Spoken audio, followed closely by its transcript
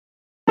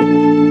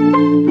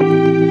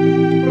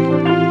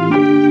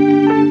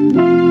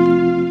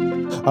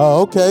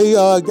Okay.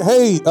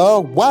 Hey.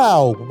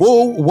 Wow.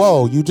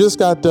 Whoa. You just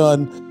got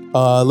done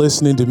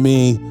listening to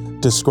me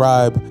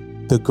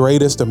describe the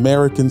greatest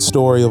American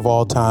story of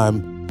all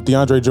time.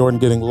 DeAndre Jordan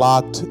getting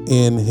locked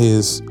in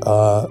his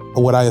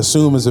what I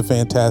assume is a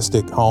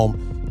fantastic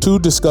home. To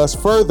discuss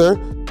further,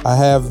 I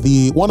have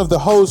one of the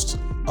hosts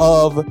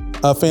of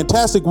a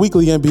fantastic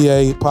weekly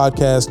NBA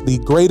podcast, the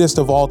Greatest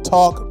of All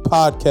Talk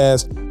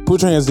podcast.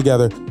 Put your hands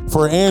together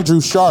for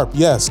Andrew Sharp.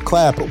 Yes,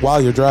 clap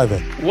while you're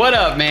driving. What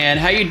up, man?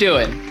 How you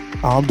doing?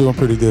 I'm doing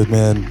pretty good,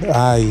 man.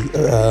 I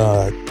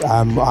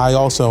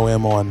also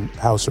am on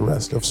house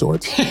arrest of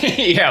sorts.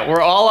 Yeah,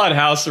 we're all on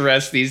house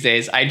arrest these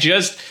days. I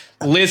just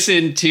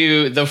listened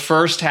to the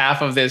first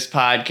half of this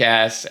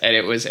podcast, and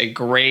it was a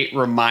great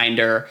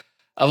reminder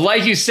of,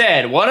 like you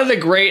said, one of the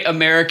great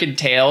American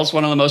tales,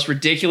 one of the most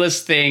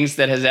ridiculous things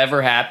that has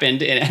ever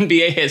happened in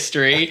NBA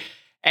history.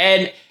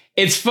 And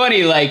it's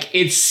funny, like,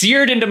 it's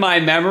seared into my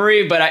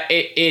memory, but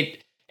it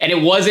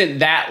wasn't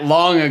that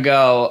long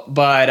ago,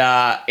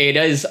 but it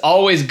is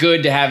always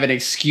good to have an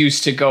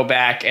excuse to go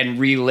back and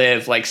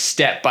relive, like,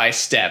 step by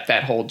step,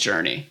 that whole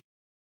journey.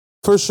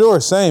 For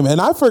sure, same.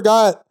 And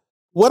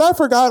what I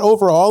forgot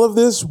over all of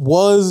this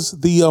was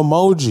the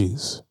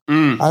emojis.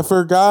 I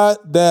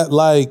forgot that,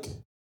 like,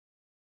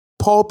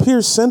 Paul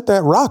Pierce sent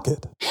that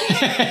rocket.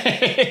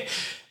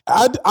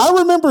 I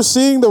remember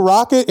seeing the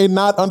rocket and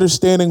not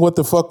understanding what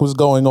the fuck was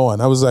going on.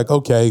 I was like,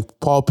 okay,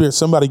 Paul Pierce,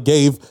 somebody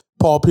gave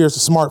Paul Pierce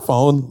a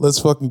smartphone. Let's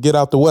fucking get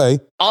out the way.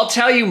 I'll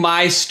tell you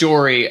my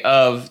story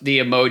of the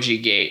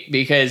emoji gate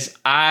because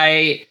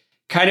I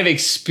kind of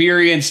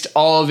experienced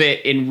all of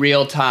it in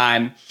real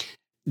time.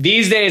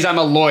 These days I'm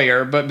a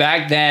lawyer, but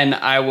back then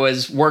I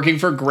was working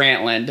for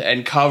Grantland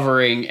and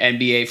covering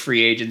NBA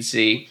free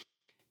agency.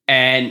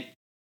 And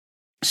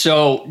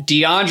so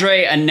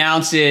DeAndre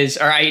announces,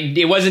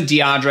 it wasn't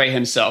DeAndre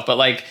himself, but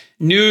like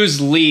news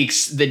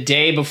leaks the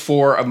day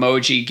before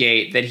Emoji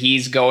Gate that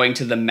he's going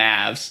to the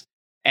Mavs.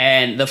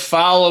 And the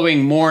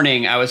following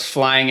morning, I was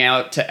flying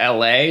out to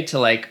LA to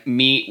like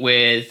meet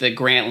with the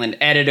Grantland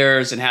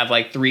editors and have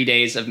like 3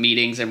 days of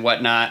meetings and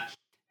whatnot.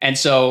 And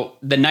so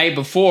the night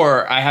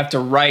before, I have to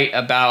write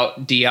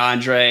about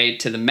DeAndre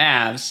to the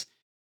Mavs.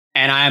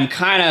 And I'm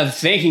kind of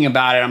thinking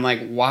about it. I'm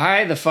like,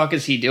 why the fuck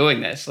is he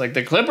doing this? Like,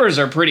 the Clippers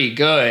are pretty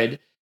good,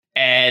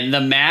 and the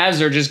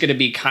Mavs are just going to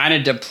be kind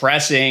of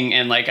depressing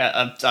and like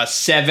a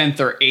 7th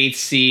or 8th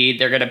seed.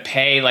 They're going to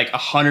pay like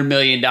 $100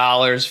 million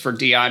for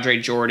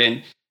DeAndre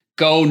Jordan,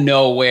 go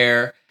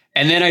nowhere.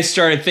 And then I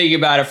started thinking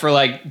about it for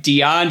like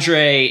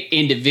DeAndre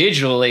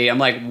individually. I'm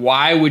like,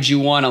 why would you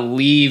want to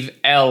leave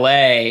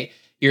LA?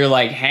 You're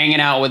like hanging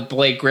out with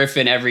Blake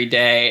Griffin every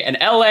day. And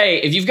LA,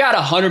 if you've got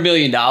 $100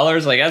 million,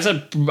 like that's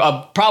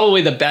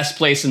probably the best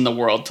place in the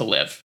world to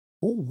live.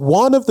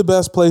 One of the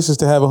best places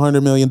to have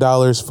 $100 million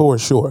for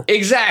sure.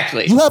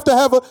 Exactly. You have to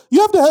have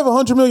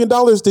 $100 million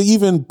to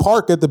even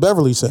park at the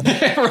Beverly Center.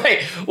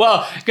 Right.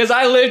 Well, because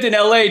I lived in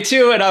LA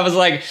too, and I was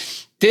like,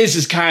 this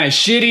is kind of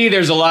shitty.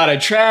 There's a lot of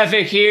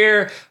traffic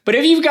here. But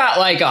if you've got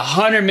like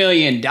 $100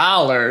 million,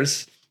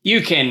 you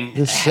can,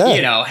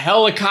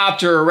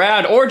 helicopter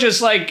around or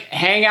just like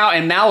hang out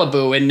in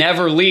Malibu and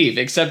never leave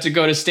except to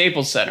go to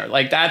Staples Center.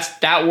 Like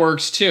that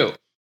works too.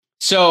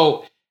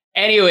 So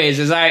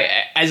anyways, as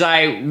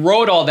I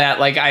wrote all that,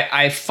 like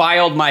I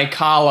filed my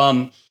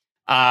column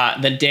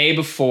the day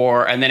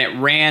before and then it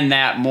ran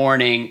that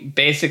morning.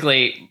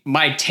 Basically,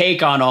 my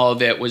take on all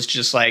of it was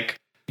just like,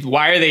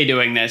 why are they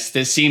doing this?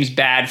 This seems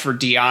bad for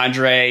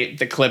DeAndre,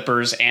 the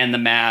Clippers, and the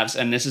Mavs.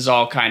 And this is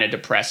all kind of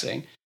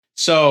depressing.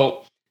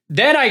 So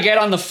then I get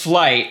on the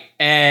flight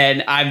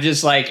and I'm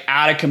just like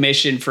out of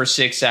commission for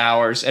 6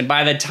 hours. And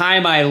by the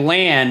time I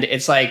land,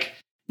 it's like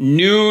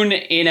noon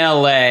in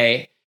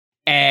LA.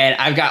 And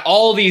I've got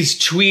all these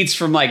tweets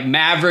from like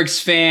Mavericks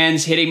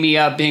fans hitting me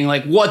up being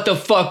like, what the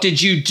fuck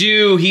did you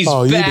do? He's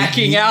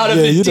backing out of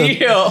the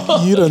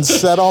deal. You done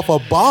set off a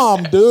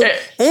bomb, dude.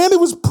 And it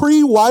was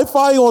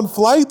pre-Wi-Fi on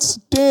flights.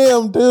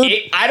 Damn, dude.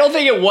 I don't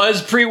think it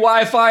was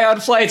pre-Wi-Fi on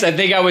flights. I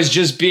think I was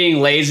just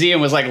being lazy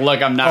and was like,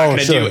 look, I'm not going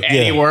to do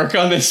any work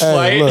on this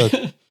flight.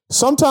 Look.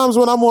 Sometimes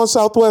when I'm on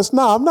Southwest,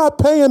 I'm not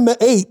paying the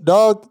 $8,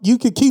 dog. You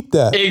can keep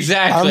that.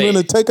 Exactly. I'm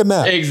going to take a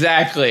nap.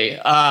 Exactly.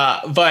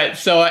 But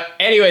so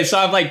anyway, so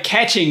I'm like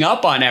catching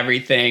up on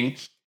everything.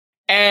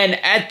 And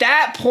at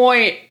that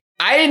point,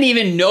 I didn't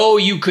even know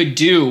you could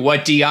do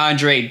what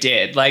DeAndre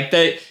did. Like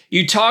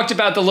you talked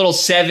about the little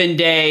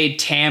 7-day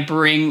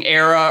tampering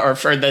era or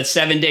for the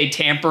 7-day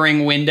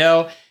tampering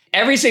window.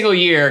 Every single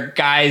year,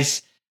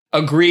 guys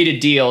agree to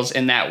deals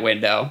in that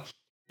window.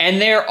 And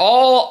they're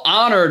all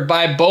honored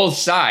by both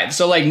sides.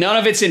 So like none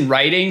of it's in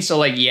writing. So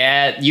like,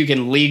 yeah, you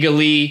can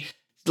legally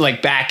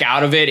like back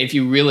out of it if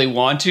you really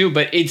want to,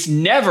 but it's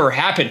never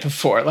happened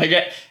before. Like,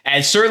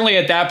 and certainly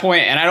at that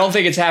point, and I don't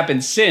think it's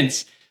happened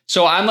since.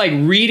 So I'm like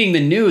reading the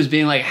news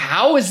being like,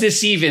 how is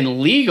this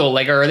even legal?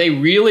 Like, are they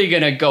really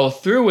going to go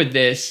through with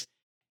this?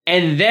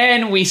 And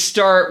then we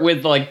start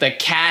with like the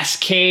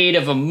cascade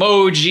of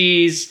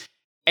emojis.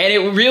 And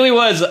it really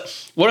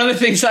was one of the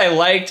things I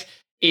liked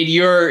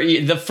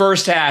in the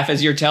first half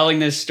as you're telling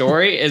this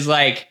story is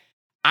like,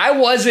 I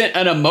wasn't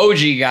an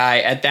emoji guy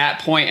at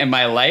that point in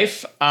my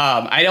life.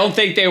 I don't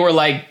think they were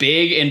like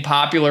big in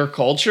popular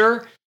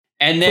culture.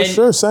 And then, for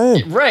sure,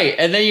 same. Right.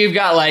 And then you've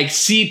got like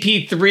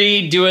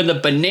CP3 doing the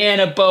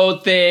banana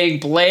boat thing,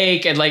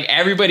 Blake, and like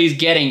everybody's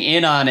getting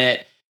in on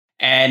it.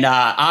 And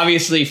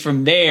obviously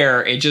from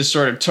there, it just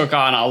sort of took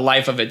on a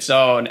life of its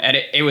own. And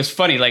it was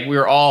funny. Like we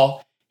were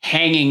all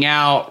hanging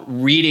out,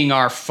 reading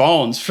our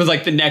phones for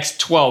like the next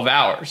 12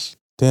 hours.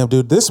 Damn,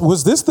 dude,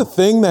 was this the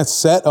thing that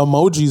set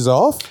emojis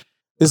off?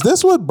 Is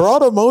this what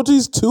brought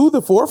emojis to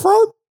the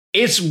forefront?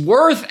 It's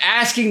worth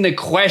asking the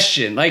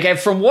question. Like,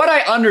 from what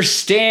I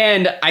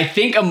understand, I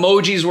think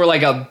emojis were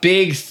like a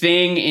big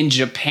thing in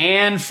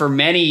Japan for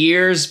many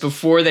years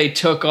before they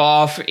took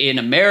off in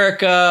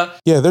America.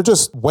 Yeah, they're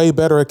just way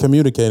better at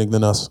communicating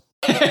than us.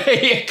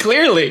 Yeah,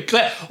 clearly.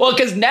 Well,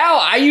 because now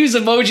I use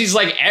emojis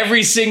like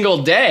every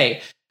single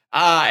day.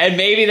 And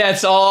maybe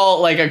that's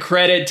all like a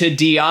credit to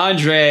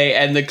DeAndre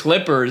and the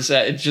Clippers.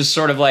 It's just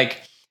sort of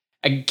like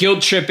a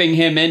guilt tripping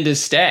him into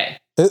stay.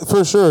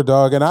 For sure,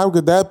 dog. And I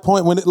at that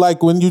point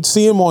when you'd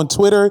see him on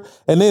Twitter,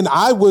 and then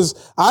I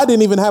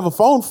didn't even have a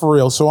phone for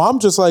real, so I'm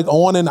just like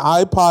on an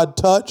iPod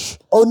Touch.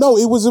 Oh no,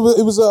 it was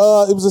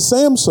a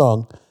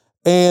Samsung,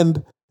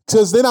 and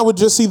because then I would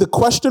just see the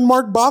question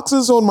mark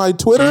boxes on my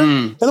Twitter,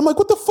 and I'm like,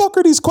 what the fuck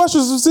are these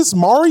questions? Is this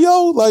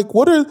Mario? Like,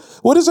 what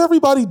is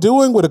everybody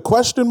doing with a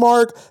question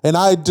mark? And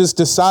I just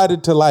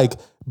decided to like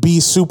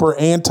be super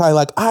anti.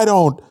 Like, I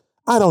don't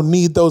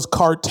need those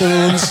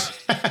cartoons.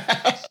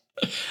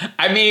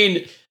 I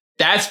mean,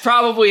 that's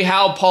probably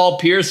how Paul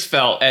Pierce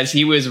felt as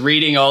he was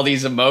reading all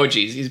these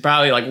emojis. He's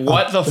probably like,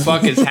 what the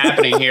fuck is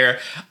happening here?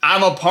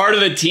 I'm a part of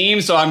the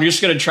team, so I'm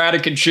just going to try to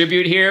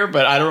contribute here,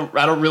 but I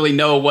don't really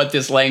know what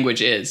this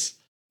language is.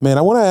 Man,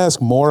 I want to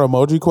ask more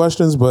emoji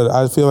questions, but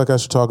I feel like I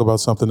should talk about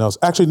something else.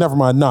 Actually, never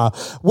mind. Nah.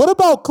 What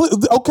about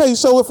okay,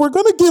 so if we're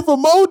going to give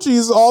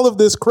emojis all of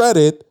this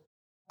credit,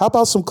 how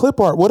about some clip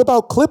art? What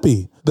about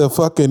Clippy, the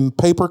fucking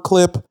paper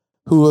clip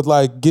who would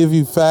like give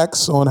you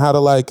facts on how to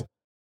like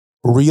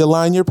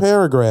realign your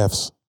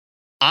paragraphs?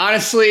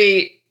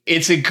 Honestly,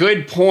 it's a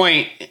good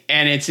point,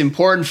 and it's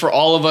important for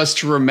all of us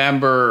to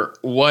remember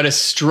what a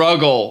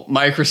struggle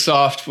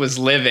Microsoft was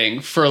living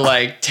for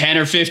like 10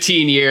 or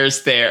 15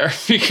 years there,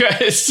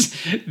 because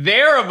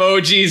their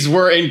emojis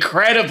were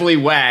incredibly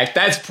whack.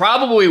 That's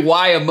probably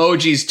why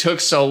emojis took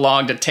so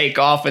long to take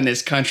off in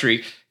this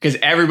country, because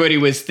everybody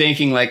was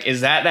thinking like,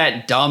 is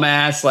that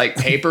dumbass like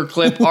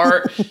paperclip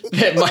art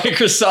that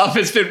Microsoft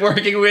has been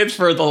working with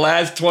for the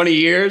last 20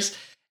 years?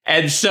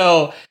 And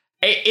so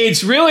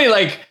it's really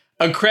like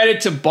a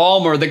credit to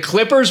Ballmer. The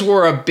Clippers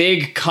were a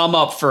big come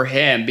up for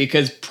him,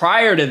 because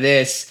prior to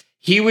this,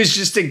 he was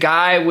just a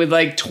guy with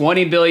like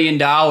 $20 billion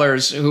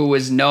who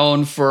was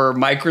known for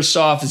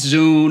Microsoft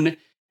Zune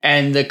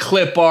and the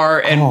clip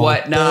art and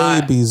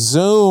whatnot. Baby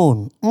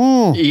Zune.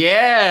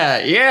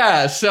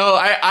 Yeah. So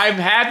I'm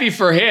happy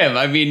for him.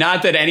 I mean,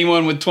 not that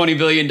anyone with $20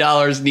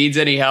 billion needs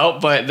any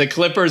help, but the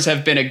Clippers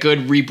have been a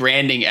good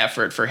rebranding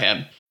effort for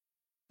him.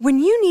 When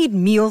you need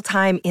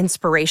mealtime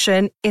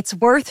inspiration, it's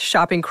worth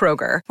shopping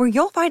Kroger, where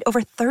you'll find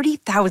over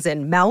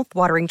 30,000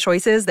 mouth-watering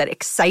choices that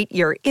excite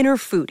your inner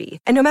foodie.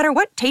 And no matter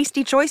what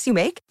tasty choice you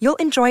make, you'll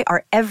enjoy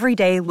our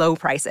everyday low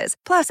prices,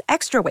 plus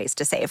extra ways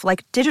to save,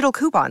 like digital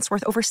coupons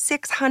worth over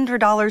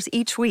 $600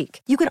 each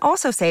week. You can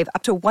also save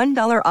up to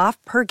 $1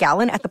 off per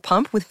gallon at the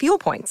pump with fuel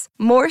points.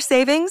 More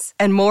savings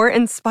and more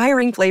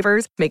inspiring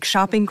flavors make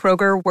shopping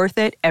Kroger worth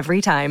it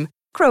every time.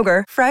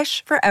 Kroger,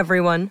 fresh for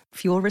everyone.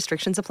 Fuel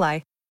restrictions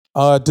apply.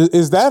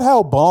 Is that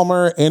how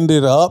Ballmer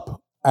ended up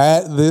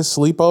at this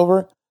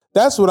sleepover?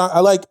 That's what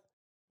I like.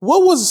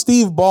 What was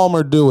Steve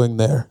Ballmer doing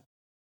there?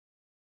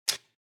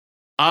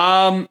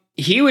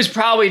 He was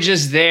probably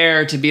just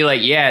there to be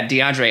like, yeah,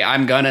 DeAndre,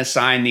 I'm going to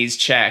sign these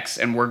checks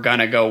and we're going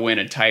to go win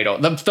a title.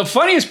 The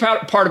funniest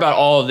part about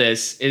all of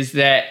this is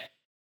that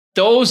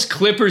those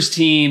Clippers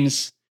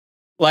teams,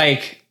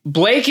 like,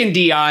 Blake and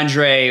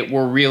DeAndre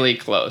were really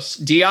close.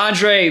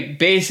 DeAndre,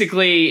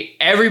 basically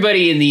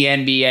everybody in the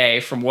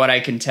NBA, from what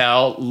I can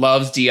tell,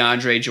 loves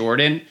DeAndre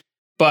Jordan,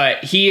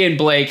 but he and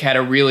Blake had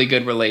a really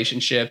good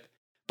relationship.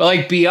 But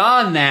like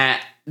beyond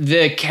that,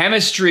 the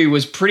chemistry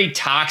was pretty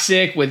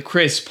toxic with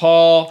Chris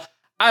Paul.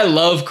 I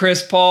love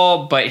Chris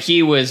Paul, but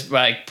he was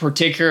like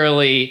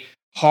particularly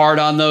hard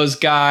on those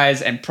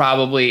guys and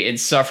probably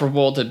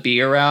insufferable to be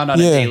around on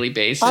a daily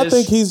basis. I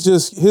think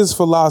his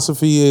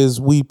philosophy is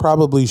we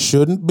probably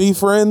shouldn't be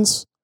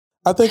friends.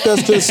 I think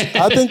that's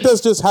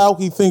just how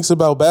he thinks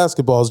about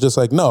basketball. It's just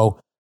like, no,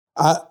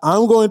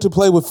 I'm going to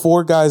play with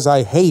four guys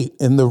I hate,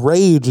 and the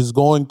rage is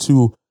going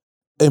to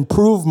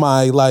improve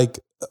my like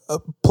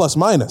plus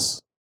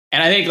minus.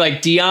 And I think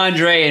like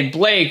DeAndre and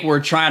Blake were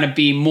trying to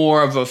be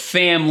more of a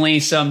family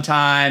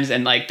sometimes.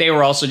 And like they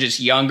were also just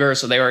younger.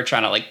 So they were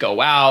trying to like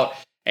go out,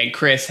 and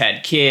Chris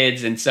had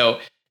kids. And so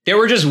there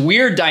were just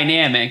weird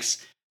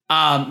dynamics.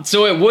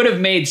 So it would have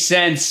made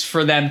sense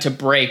for them to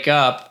break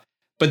up.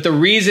 But the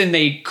reason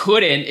they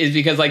couldn't is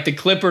because like the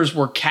Clippers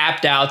were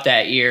capped out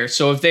that year.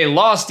 So if they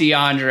lost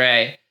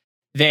DeAndre,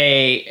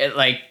 they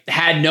like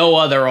had no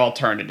other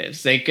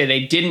alternatives. They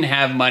didn't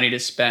have money to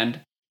spend.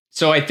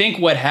 So I think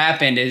what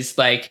happened is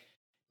like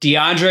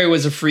DeAndre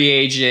was a free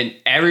agent.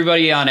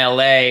 Everybody on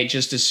LA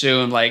just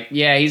assumed like,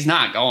 yeah, he's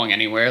not going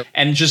anywhere,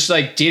 and just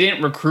like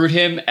didn't recruit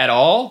him at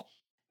all.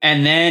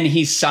 And then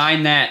he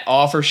signed that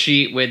offer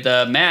sheet with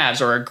the Mavs,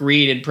 or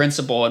agreed in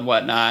principle and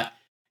whatnot.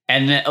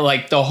 And then,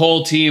 like the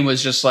whole team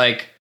was just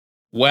like,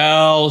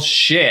 well,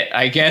 shit,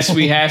 I guess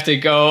we have to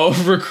go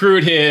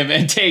recruit him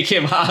and take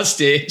him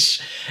hostage.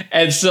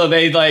 And so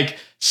they like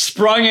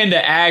sprung into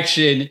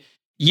action.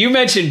 You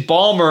mentioned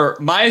Ballmer.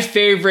 My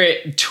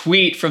favorite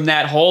tweet from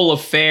that whole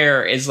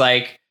affair is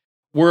like,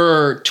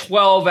 we're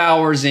 12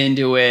 hours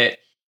into it.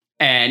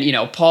 And, you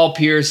know, Paul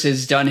Pierce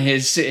has done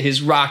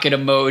his rocket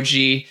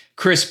emoji.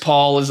 Chris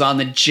Paul is on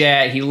the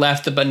jet. He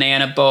left the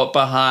banana boat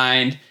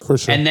behind. For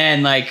sure. And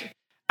then like,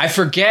 I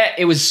forget,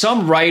 it was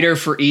some writer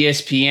for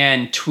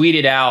ESPN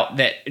tweeted out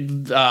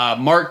that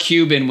Mark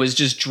Cuban was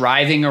just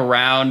driving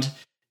around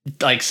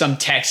like some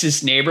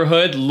Texas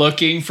neighborhood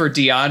looking for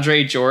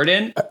DeAndre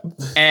Jordan,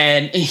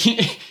 and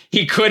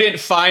he couldn't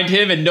find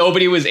him and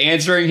nobody was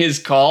answering his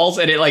calls,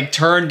 and it like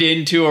turned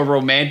into a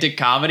romantic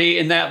comedy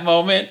in that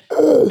moment.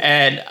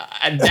 And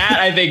that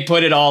I think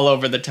put it all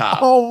over the top.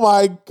 Oh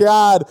my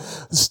God.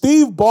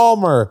 Steve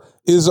Ballmer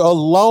is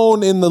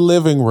alone in the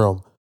living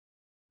room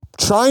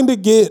trying to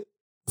get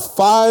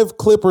 5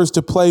 Clippers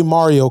to play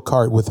Mario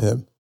Kart with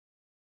him.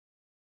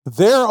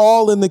 They're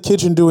all in the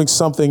kitchen doing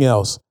something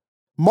else.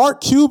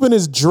 Mark Cuban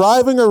is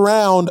driving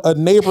around a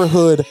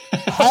neighborhood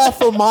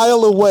half a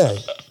mile away.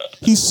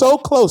 He's so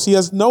close. He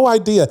has no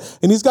idea.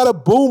 And he's got a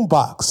boom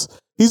box.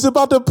 He's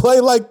about to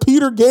play like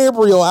Peter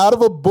Gabriel out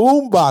of a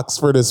boom box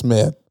for this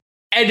man.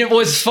 And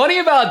what's funny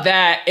about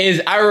that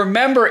is I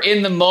remember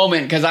in the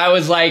moment, because I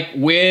was like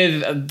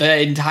with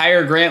the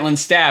entire Grantland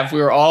staff, we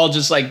were all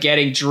just like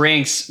getting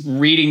drinks,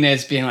 reading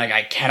this, being like,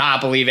 I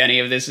cannot believe any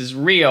of this is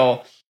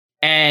real.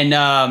 And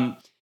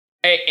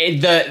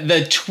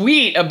the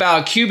tweet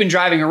about Cuban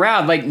driving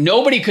around, like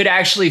nobody could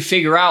actually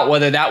figure out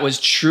whether that was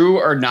true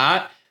or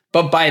not.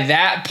 But by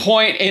that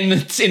point in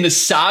the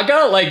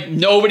saga, like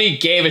nobody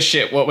gave a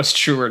shit what was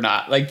true or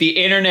not. Like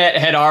the internet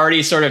had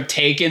already sort of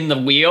taken the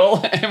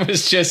wheel and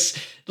was just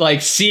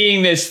like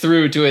seeing this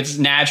through to its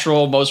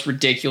natural, most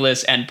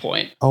ridiculous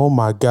endpoint. Oh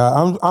my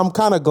God. I'm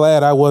kind of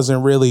glad I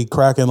wasn't really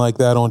cracking like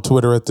that on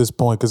Twitter at this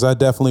point, because I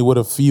definitely would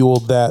have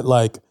fueled that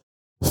like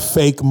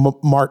fake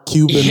Mark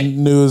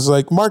Cuban news.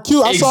 Like Mark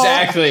Cuban,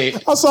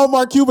 I saw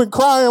Mark Cuban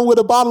crying with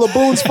a bottle of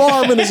Boone's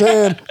Farm in his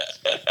hand.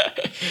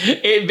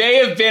 It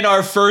may have been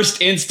our first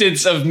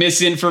instance of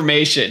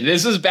misinformation.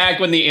 This was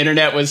back when the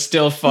internet was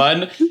still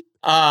fun.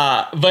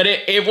 But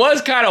it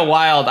was kind of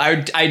wild.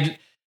 I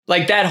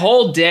like that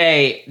whole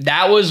day.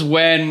 That was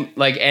when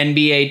like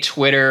NBA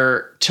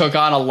Twitter took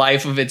on a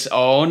life of its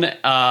own.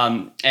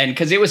 And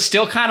because it was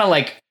still kind of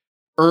like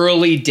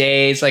early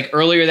days, like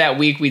earlier that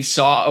week, we'd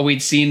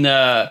seen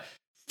the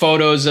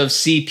photos of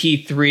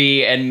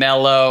CP3 and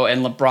Melo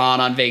and LeBron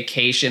on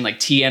vacation. Like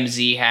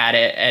TMZ had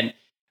it,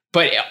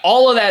 but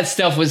all of that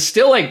stuff was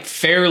still like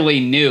fairly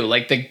new,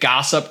 like the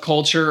gossip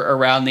culture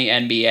around the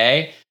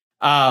NBA.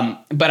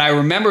 But I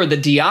remember the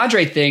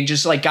DeAndre thing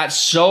just like got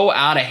so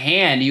out of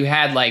hand. You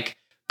had like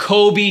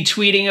Kobe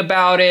tweeting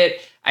about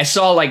it. I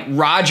saw like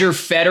Roger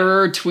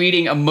Federer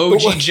tweeting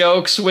emoji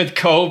jokes with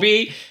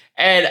Kobe.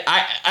 And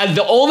I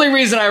the only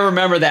reason I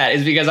remember that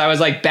is because I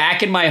was like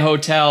back in my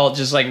hotel,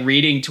 just like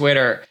reading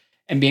Twitter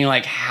and being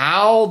like,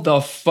 how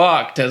the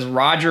fuck does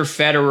Roger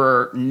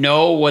Federer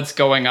know what's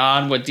going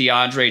on with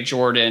DeAndre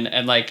Jordan?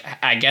 And like,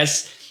 I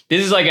guess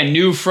this is like a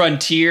new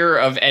frontier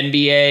of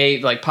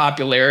NBA like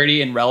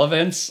popularity and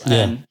relevance. Yeah.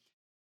 And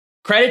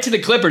credit to the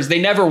Clippers.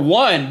 They never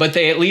won, but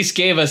they at least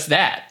gave us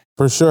that.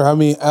 For sure. I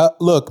mean,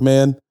 look,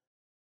 man,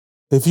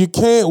 if you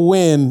can't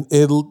win,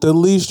 the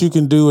least you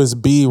can do is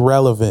be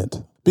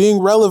relevant.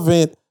 Being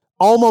relevant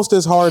almost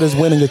as hard as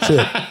winning a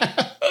chip.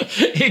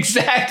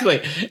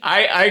 Exactly.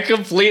 I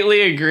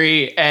completely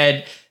agree.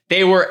 And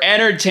they were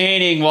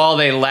entertaining while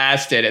they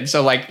lasted. And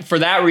so like for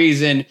that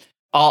reason,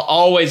 I'll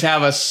always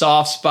have a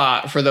soft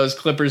spot for those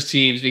Clippers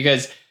teams,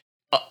 because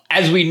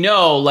as we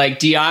know, like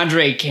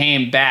DeAndre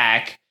came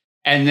back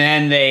and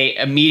then they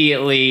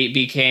immediately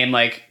became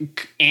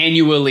like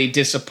annually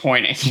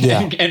disappointing.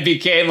 Yeah. And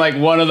became like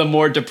one of the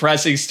more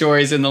depressing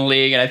stories in the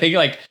league. And I think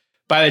like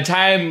by the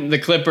time the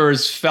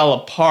Clippers fell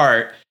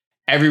apart,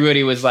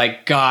 everybody was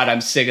like, God,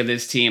 I'm sick of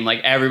this team.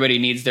 Like everybody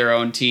needs their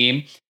own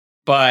team.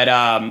 But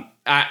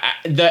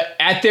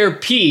at their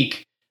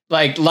peak,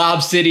 like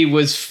Lob City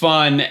was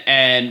fun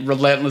and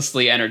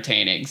relentlessly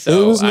entertaining. So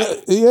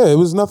it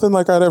was nothing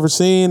like I'd ever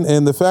seen.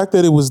 And the fact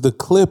that it was the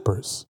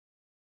Clippers,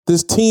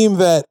 this team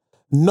that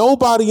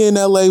nobody in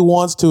LA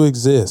wants to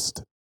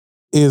exist,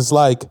 is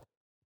like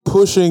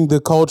pushing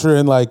the culture,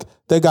 and like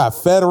they got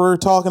Federer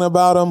talking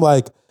about them.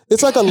 Like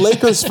it's like a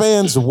Lakers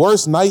fan's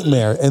worst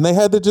nightmare. And they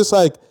had to just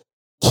like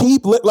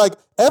like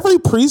every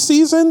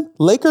preseason,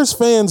 Lakers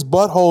fans'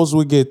 buttholes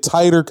would get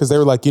tighter because they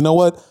were like, you know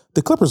what?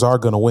 The Clippers are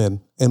going to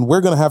win. And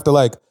we're going to have to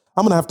I'm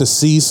going to have to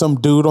see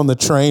some dude on the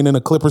train in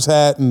a Clippers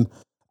hat and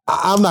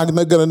I'm not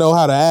going to know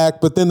how to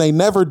act. But then they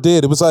never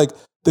did. It was like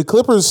the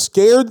Clippers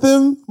scared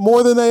them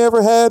more than they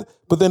ever had.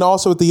 But then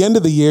also at the end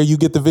of the year, you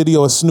get the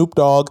video of Snoop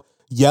Dogg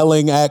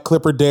yelling at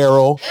Clipper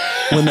Darrell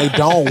when they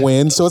don't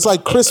win. So it's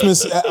like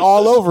Christmas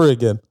all over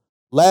again.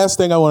 Last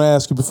thing I want to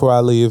ask you before I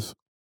leave.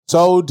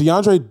 So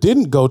DeAndre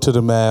didn't go to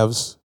the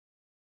Mavs.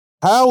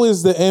 How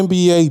is the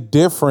NBA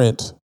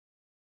different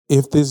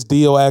if this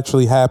deal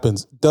actually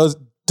happens? Does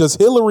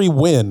Hillary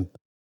win?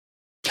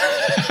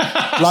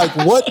 Like,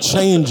 what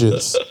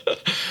changes?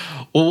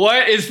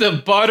 What is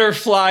the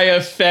butterfly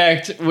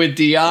effect with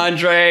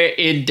DeAndre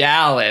in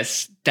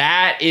Dallas?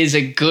 That is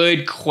a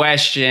good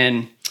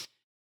question.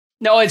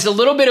 No, it's a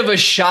little bit of a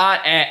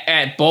shot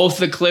at both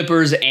the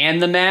Clippers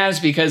and the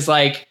Mavs because,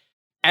 like,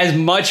 as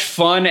much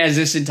fun as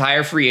this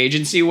entire free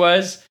agency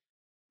was,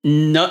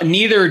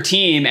 neither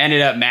team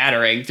ended up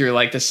mattering through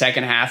like the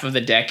second half of the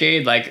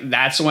decade. Like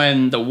that's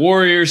when the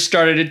Warriors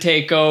started to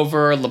take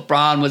over.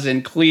 LeBron was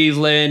in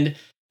Cleveland.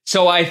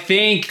 So I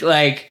think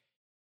like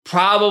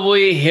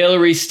probably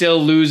Hillary still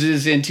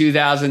loses in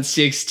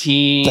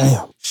 2016.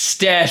 Damn.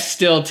 Steph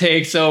still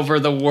takes over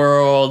the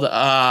world.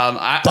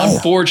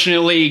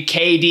 Unfortunately,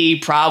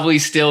 KD probably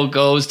still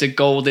goes to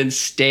Golden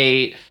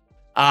State.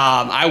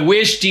 I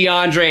wish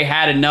DeAndre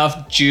had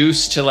enough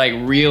juice to like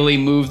really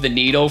move the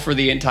needle for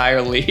the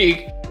entire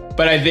league,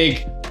 but I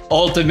think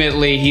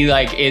ultimately he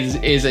like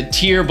is a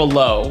tier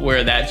below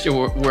where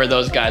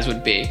those guys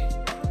would be.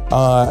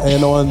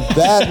 And on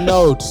that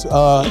note,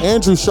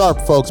 Andrew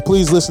Sharp, folks,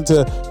 please listen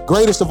to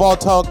Greatest of All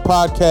Talk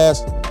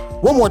podcast.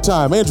 One more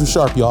time, Andrew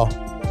Sharp, y'all.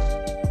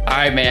 All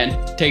right,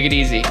 man, take it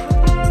easy.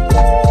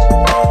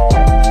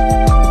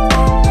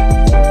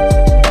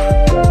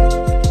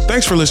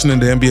 Thanks for listening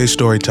to NBA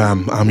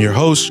Storytime. I'm your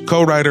host,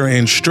 co-writer,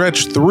 and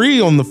stretch 3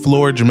 on the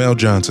floor, Jamel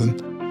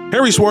Johnson.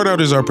 Harry Swartout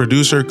is our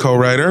producer,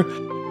 co-writer,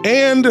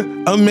 and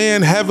a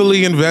man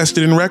heavily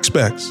invested in rec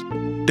specs.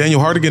 Daniel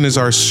Hardigan is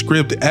our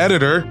script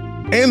editor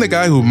and the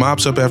guy who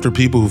mops up after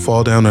people who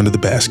fall down under the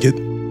basket.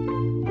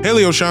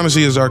 Haley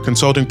O'Shaughnessy is our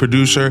consulting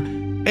producer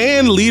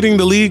and leading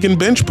the league in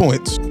bench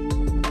points.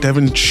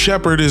 Devin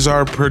Shepard is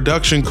our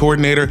production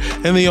coordinator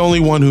and the only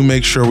one who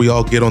makes sure we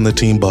all get on the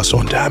team bus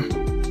on time.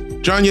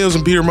 John Yales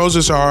and Peter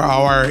Moses are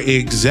our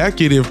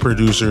executive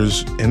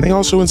producers, and they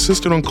also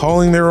insisted on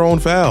calling their own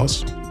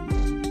fouls.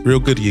 Real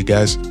good to you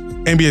guys.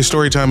 NBA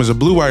Storytime is a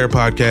Blue Wire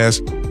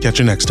podcast. Catch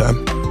you next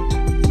time.